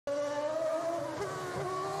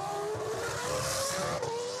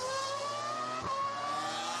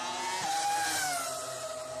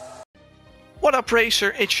What up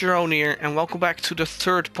Racer, ItsJerone here and welcome back to the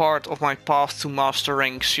third part of my Path to Master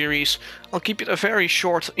Rank series. I'll keep it a very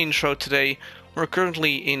short intro today. We're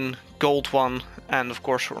currently in Gold 1 and of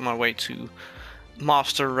course we're on our way to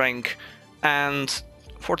Master Rank. And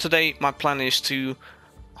for today my plan is to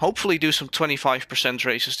hopefully do some 25%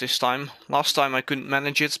 races this time. Last time I couldn't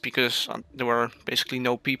manage it because there were basically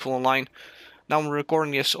no people online. Now I'm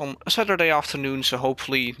recording this on a Saturday afternoon, so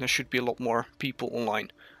hopefully there should be a lot more people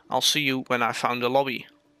online. I'll see you when I found the lobby.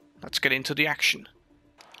 Let's get into the action.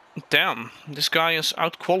 Damn, this guy has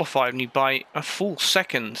outqualified me by a full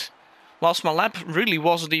second. Whilst my lap really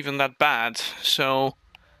wasn't even that bad, so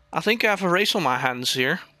I think I have a race on my hands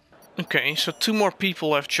here. Okay, so 2 more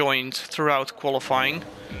people have joined throughout qualifying.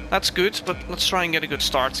 That's good, but let's try and get a good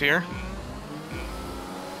start here.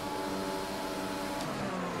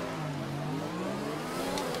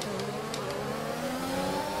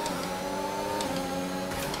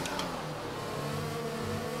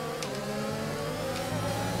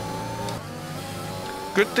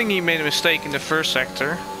 Good thing he made a mistake in the first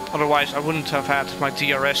sector, otherwise I wouldn't have had my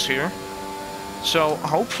DRS here. So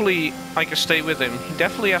hopefully I can stay with him. He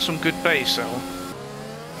definitely has some good pace though.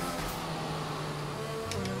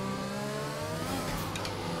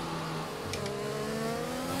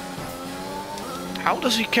 How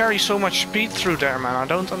does he carry so much speed through there, man? I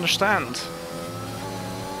don't understand.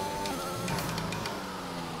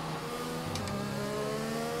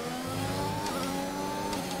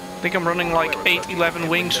 I think I'm running like 811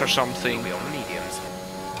 wings or something.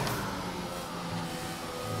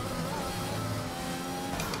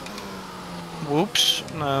 Whoops,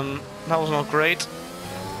 that was not great.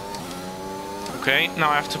 Okay,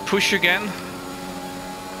 now I have to push again.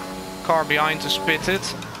 Car behind is pitted.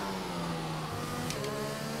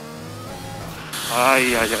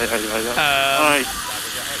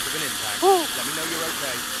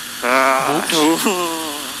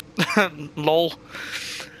 Lol.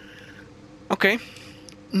 Okay,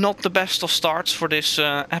 not the best of starts for this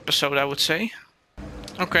episode, I would say.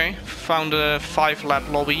 Okay, found a 5-lap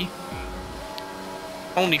lobby.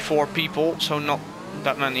 Only 4 people, so not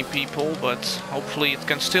that many people, but hopefully it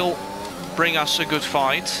can still bring us a good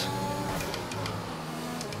fight.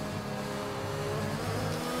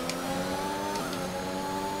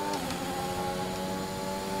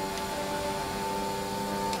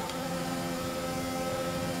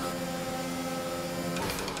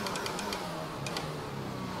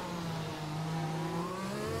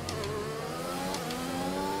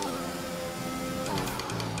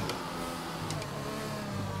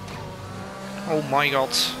 Oh my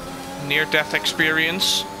god, near-death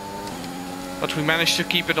experience, but we managed to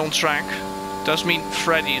keep it on track. Does mean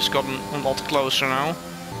Freddy's gotten a lot closer now.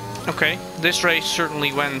 Okay, this race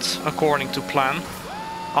certainly went according to plan,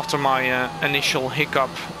 after my initial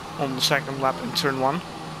hiccup on the second lap in turn 1.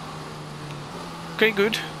 Okay,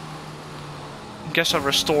 good. Guess I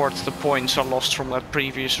restored the points I lost from that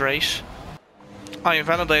previous race. I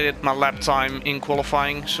invalidated my lap time in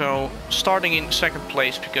qualifying, so starting in second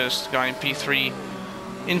place because the guy in P3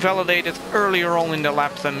 invalidated earlier on in the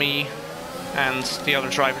lap than me and the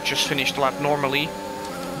other driver just finished the lap normally.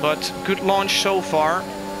 But good launch so far.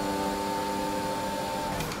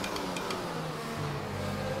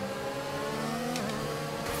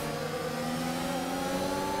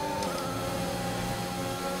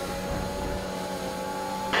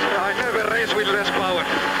 I never raced with less power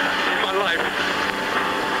in my life.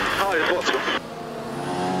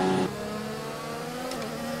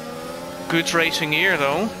 Good racing here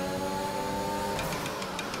though.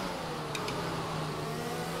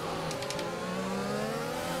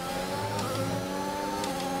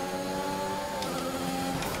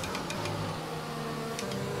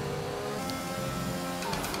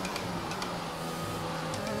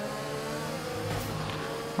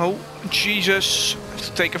 Oh, Jesus. Have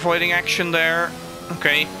to take avoiding action there.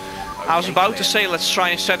 Okay. I was about to say let's try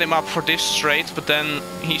and set him up for this straight, but then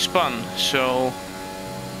he spun, so...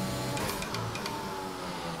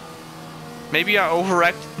 Maybe I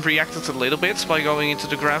overreacted a little bit by going into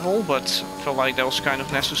the gravel, but I felt like that was kind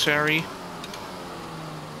of necessary.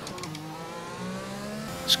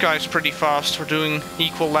 This guy's pretty fast, we're doing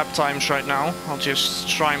equal lap times right now. I'll just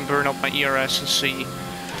try and burn up my ERS and see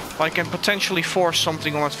if I can potentially force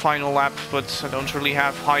something on that final lap, but I don't really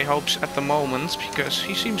have high hopes at the moment, because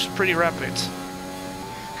he seems pretty rapid.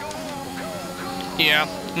 Yeah,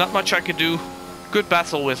 not much I could do. Good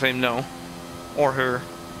battle with him though. Or her.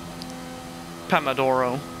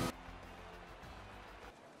 Pomodoro.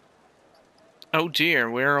 Oh dear,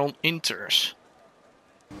 we're on inters.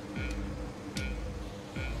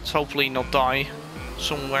 Let's hopefully not die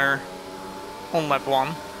somewhere on lap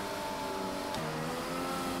 1.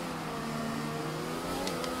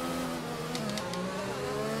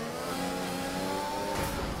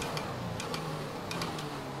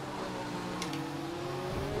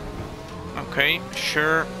 Okay,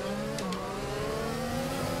 sure.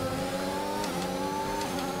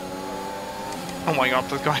 Oh my god,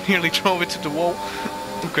 that guy nearly drove into the wall.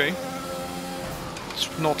 Okay.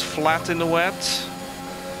 It's not flat in the wet.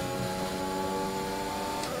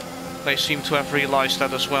 They seem to have realized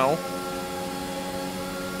that as well.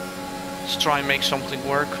 Let's try and make something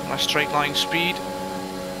work. My straight line speed.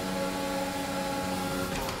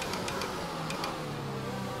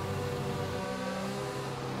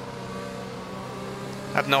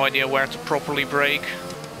 Had no idea where to properly brake.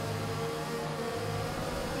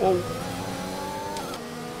 Whoa.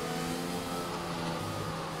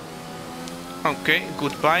 Okay,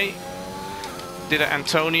 goodbye. Did an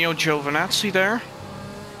Antonio Giovinazzi there.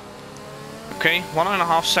 Okay,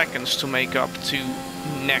 1.5 seconds to make up to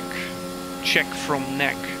neck. Check from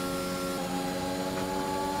neck.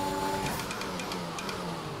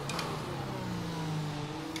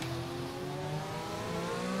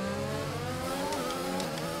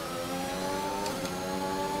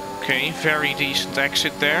 Okay, very decent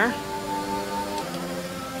exit there.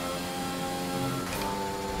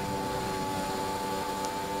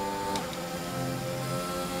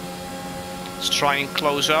 Let's try and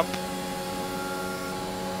close up.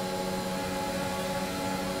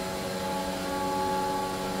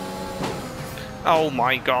 Oh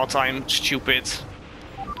my god, I'm stupid.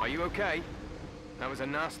 Are you okay? That was a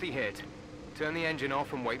nasty hit. Turn the engine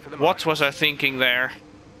off and wait for the What was I thinking there?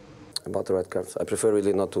 About the red cards, I prefer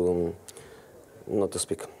really not to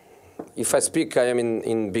speak. If I speak, I am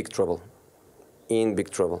in big trouble. In big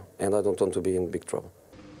trouble, and I don't want to be in big trouble.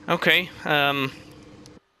 Okay,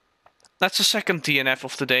 that's the second DNF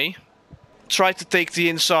of the day. Tried to take the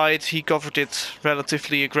inside, he covered it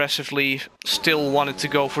relatively aggressively, still wanted to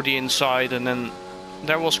go for the inside, and then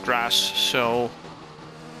there was grass, so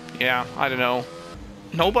yeah, I don't know.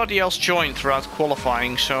 Nobody else joined throughout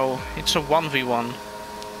qualifying, so it's a 1v1.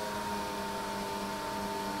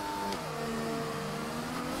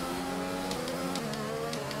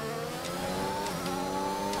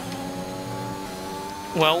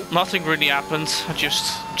 Well, nothing really happened, I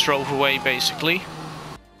just drove away basically.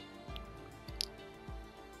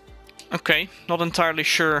 Okay, not entirely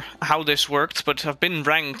sure how this worked, but I've been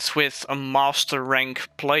ranked with a master rank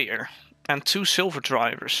player and 2 silver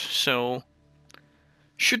drivers, so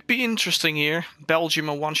should be interesting here. Belgium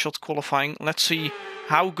a one-shot qualifying. Let's see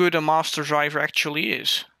how good a master driver actually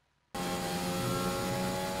is.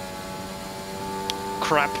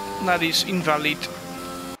 Crap, that is invalid.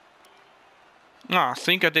 Ah, I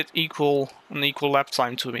think I did an equal lap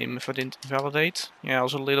time to him if I didn't invalidate. Yeah, I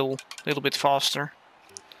was a little bit faster.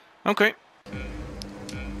 Okay.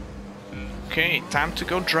 Okay, time to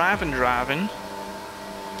go driving.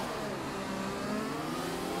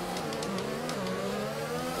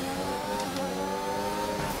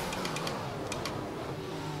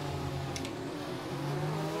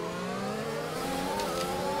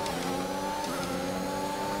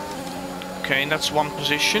 Okay, that's one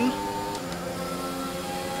position.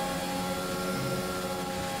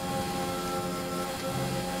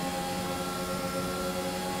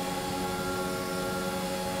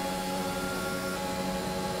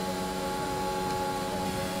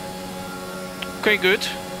 Okay, good.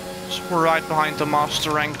 So we're right behind the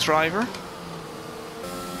master rank driver.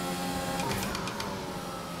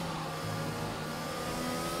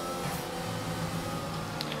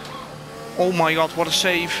 Oh my god, what a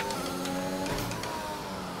save.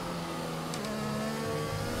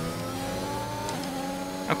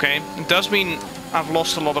 Okay, it does mean I've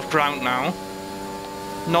lost a lot of ground now.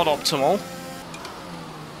 Not optimal.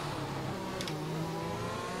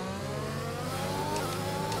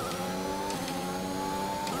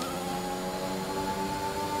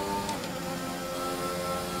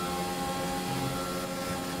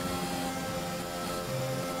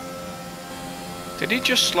 Did he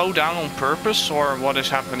just slow down on purpose, or what is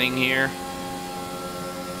happening here?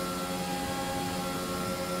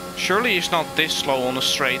 Surely he's not this slow on a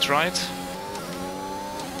straight, right?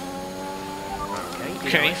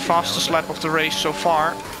 Okay, fastest lap of the race so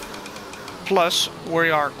far. Plus,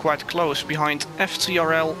 we are quite close behind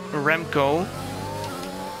FTRL Remco.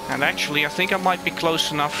 And actually, I think I might be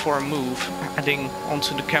close enough for a move, heading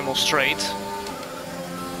onto the Camel Straight.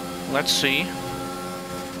 Let's see.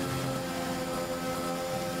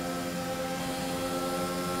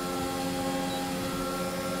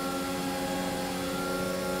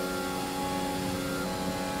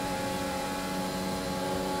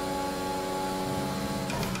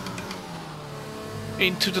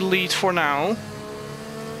 Into the lead for now.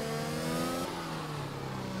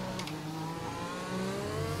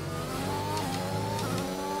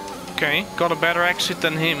 Okay, got a better exit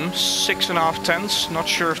than him. 6.5 tenths. Not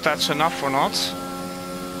sure if that's enough or not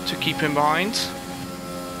to keep him behind.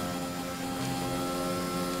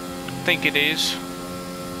 I think it is.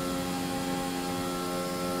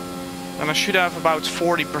 And I should have about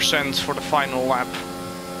 40% for the final lap.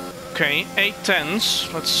 Okay, 8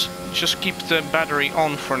 tenths. Let's just keep the battery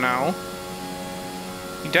on for now.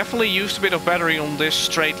 He definitely used a bit of battery on this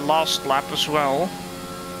straight last lap as well.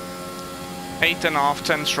 8.5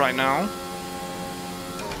 tenths right now.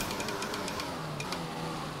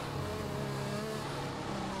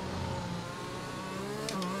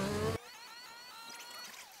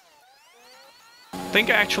 I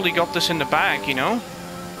think I actually got this in the bag, you know?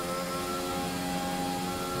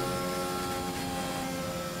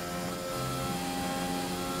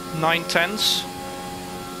 Nine tenths.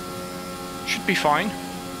 Should be fine.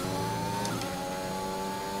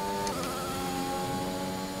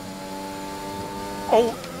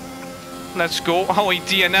 Oh, let's go. Oh, he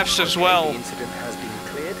DNFs as well. The incident has been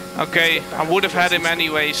cleared. Okay, I would have had him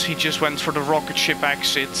anyways. He just went for the rocket ship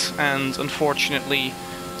exit and unfortunately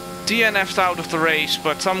DNF'd out of the race,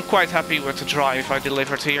 but I'm quite happy with the drive I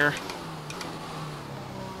delivered here.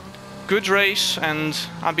 Good race, and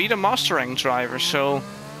I beat a Master Rank driver, so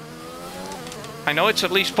I know it's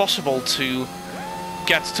at least possible to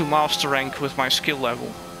get to Master Rank with my skill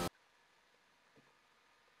level.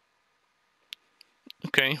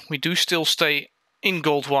 Okay, we do still stay in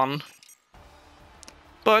Gold 1.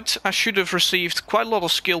 But I should have received quite a lot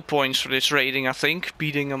of skill points for this rating, I think,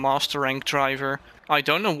 beating a Master Rank driver. I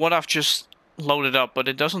don't know what I've just loaded up, but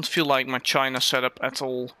it doesn't feel like my China setup at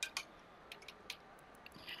all.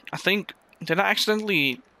 I think... Did I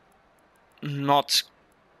accidentally not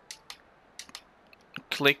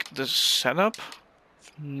click the setup?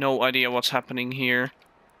 No idea what's happening here.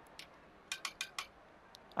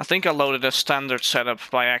 I think I loaded a standard setup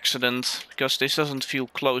by accident, because this doesn't feel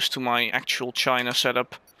close to my actual China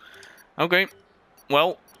setup. Okay,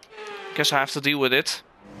 well, guess I have to deal with it.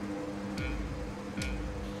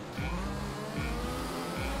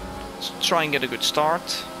 Let's try and get a good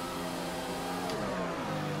start.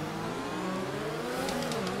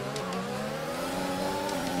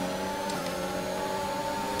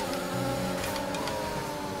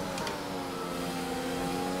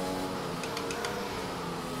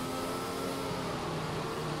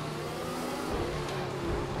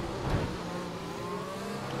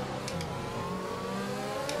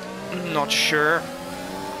 Not sure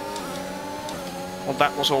what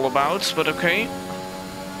that was all about, but okay.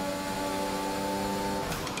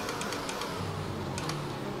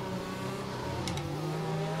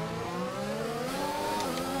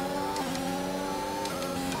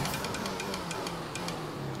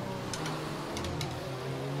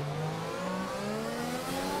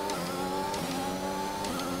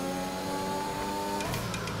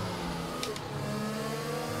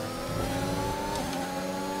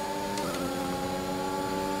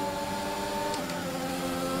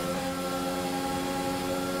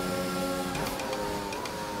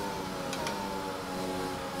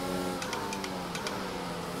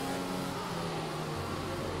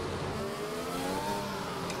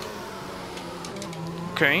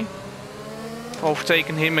 Okay,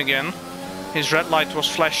 overtaken him again. His red light was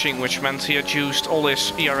flashing, which meant he had used all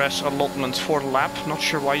his ERS allotment for the lap. Not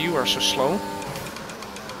sure why you are so slow.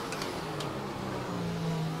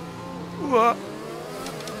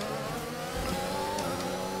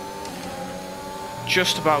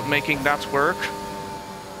 Just about making that work.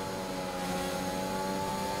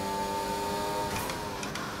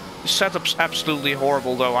 The setup's absolutely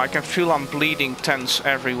horrible though. I can feel I'm bleeding tenths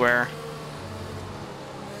everywhere.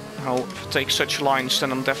 Oh, if I take such lines,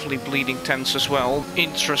 then I'm definitely bleeding tenths as well.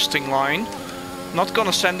 Interesting line. Not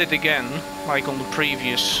gonna send it again, like on the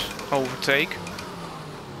previous overtake.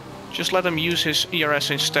 Just let him use his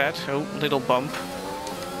ERS instead. Oh, little bump.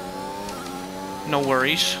 No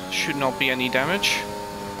worries, should not be any damage.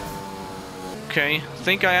 Okay, I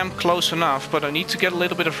think I am close enough, but I need to get a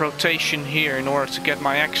little bit of rotation here in order to get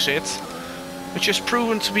my exit. Which has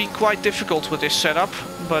proven to be quite difficult with this setup,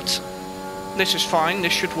 but this is fine,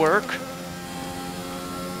 this should work.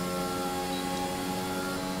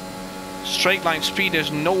 Straight line speed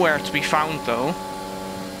is nowhere to be found though.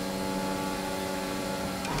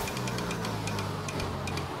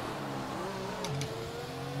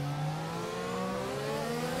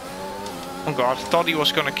 Oh god, thought he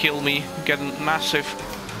was gonna kill me, get a massive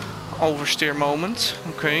oversteer moment.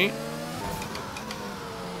 Okay.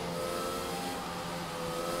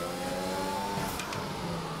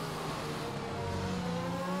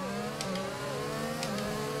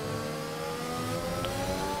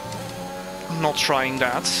 Not trying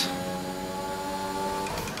that.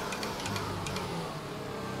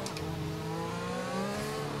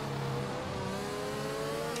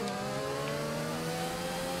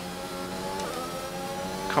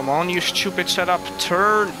 Come on, you stupid setup.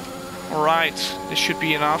 Turn. Alright, this should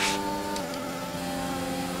be enough.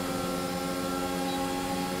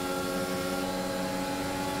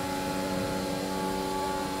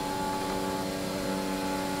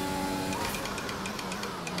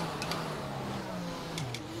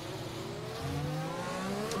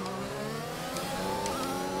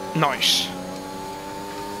 Nice.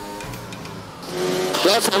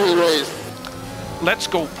 That's how we race. Let's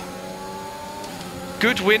go.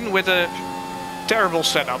 Good win with a terrible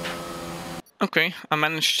setup. Okay, I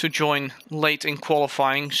managed to join late in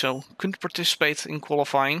qualifying, so couldn't participate in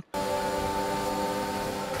qualifying.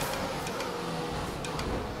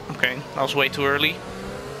 Okay, that was way too early.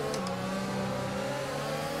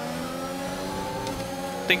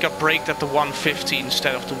 I think I braked at the 150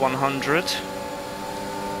 instead of the 100.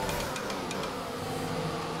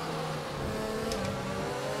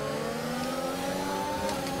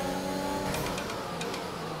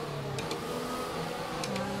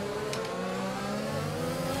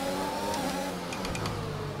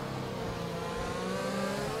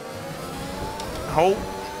 Oh.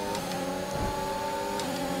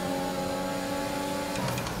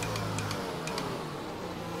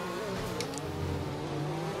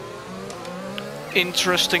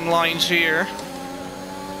 Interesting lines here.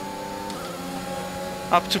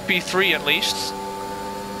 Up to P3 at least.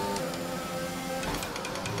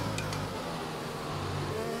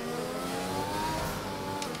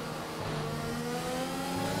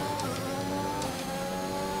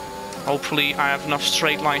 Hopefully I have enough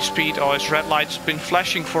straight line speed. Oh, his red light's been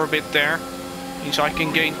flashing for a bit there. Means I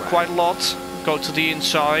can gain quite a lot. Go to the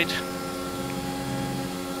inside.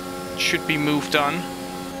 Should be move done.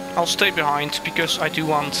 I'll stay behind because I do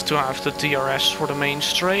want to have the DRS for the main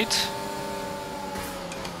straight.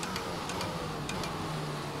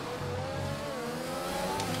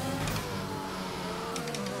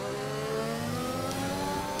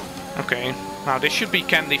 Okay, now this should be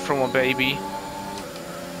candy from a baby.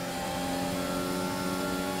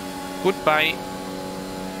 Goodbye.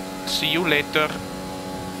 See you later.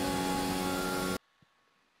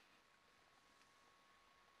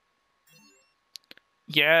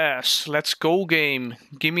 Yes, let's go game.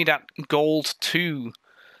 Give me that gold 2.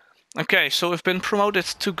 Okay, so we've been promoted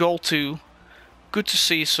to gold 2. Good to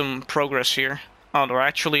see some progress here. Oh, there are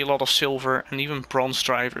actually a lot of silver and even bronze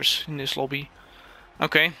drivers in this lobby.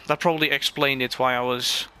 Okay, that probably explained it why I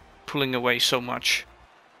was pulling away so much.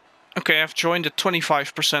 Okay, I've joined the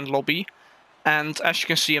 25% lobby. And as you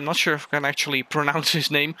can see, I'm not sure if I can actually pronounce his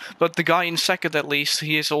name, but the guy in second at least,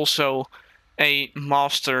 he is also a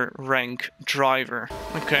master rank driver.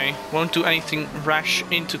 Okay, won't do anything rash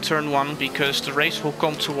into turn 1 because the race will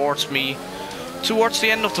come towards me towards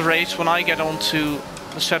the end of the race when I get onto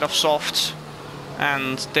a set of softs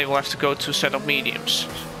and they will have to go to a set of mediums.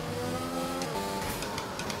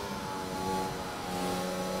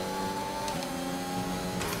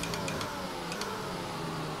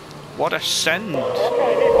 What a send!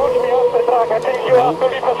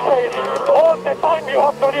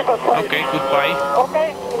 Okay, goodbye.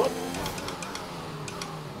 Okay.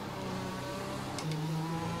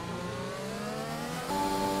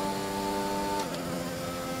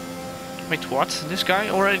 Wait, what? This guy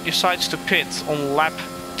already decides to pit on lap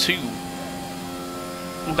 2.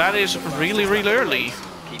 That is really, really early.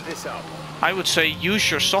 Keep this up. I would say use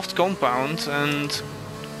your soft compound and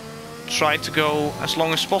try to go as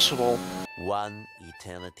long as possible. One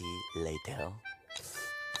eternity later.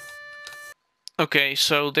 Okay,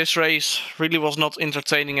 so this race really was not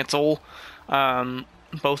entertaining at all.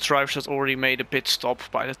 Both drivers had already made a pit stop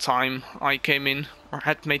by the time I came in, or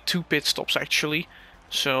had made 2 pit stops actually.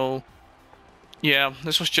 So yeah,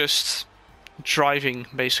 this was just driving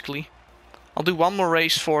basically. I'll do one more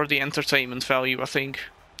race for the entertainment value, I think.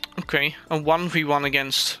 Okay, a 1v1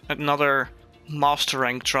 against another master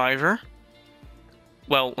rank driver.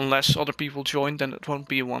 Well, unless other people join, then it won't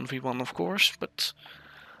be a 1v1 of course, but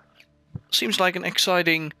seems like an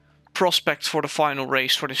exciting prospect for the final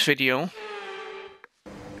race for this video.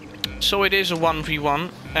 So it is a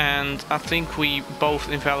 1v1 and I think we both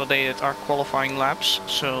invalidated our qualifying laps,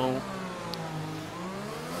 so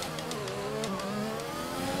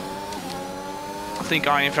I think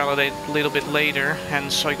I invalidated a little bit later,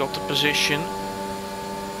 hence I got the position.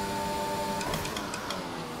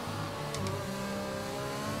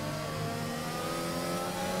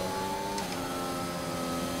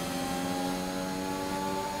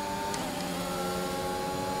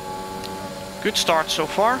 Good start so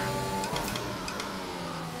far.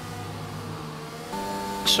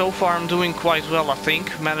 So far I'm doing quite well, I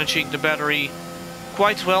think, managing the battery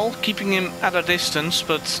quite well, keeping him at a distance,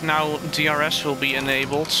 but now DRS will be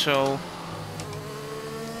enabled, so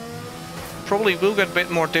probably will get a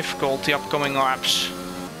bit more difficult the upcoming laps.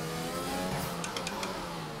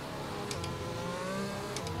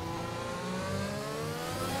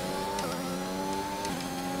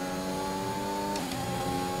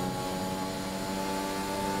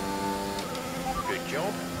 Good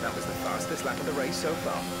job. That was the fastest lap of the race so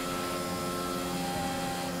far.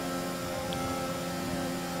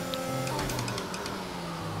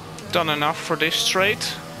 Done enough for this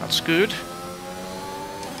straight, that's good.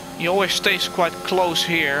 He always stays quite close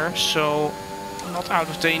here, so not out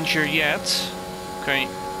of danger yet. Okay.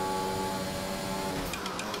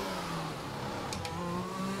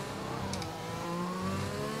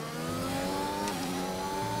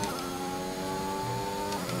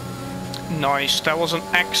 Nice, that was an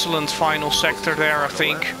excellent final sector there, I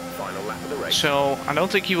think. Final lap of the race. So I don't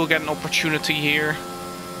think he will get an opportunity here.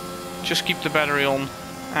 Just keep the battery on,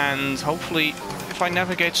 and hopefully if I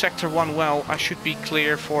navigate sector 1 well, I should be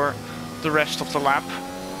clear for the rest of the lap.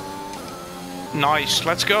 Nice,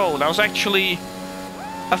 let's go. That was actually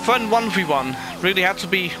a fun 1v1. Really had to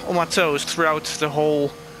be on my toes throughout the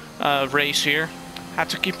whole race here. Had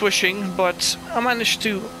to keep pushing, but I managed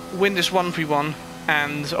to win this 1v1.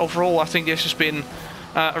 And overall, I think this has been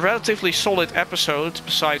a relatively solid episode,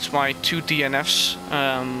 besides my 2 DNFs.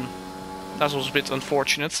 That was a bit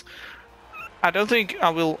unfortunate. I don't think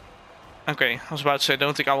I will... Okay, I was about to say I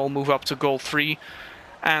don't think I will move up to Gold 3.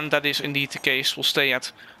 And that is indeed the case. We'll stay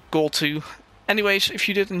at Gold 2. Anyways, if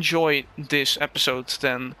you did enjoy this episode,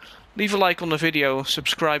 then leave a like on the video,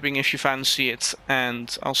 subscribing if you fancy it,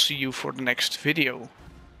 and I'll see you for the next video.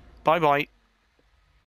 Bye bye.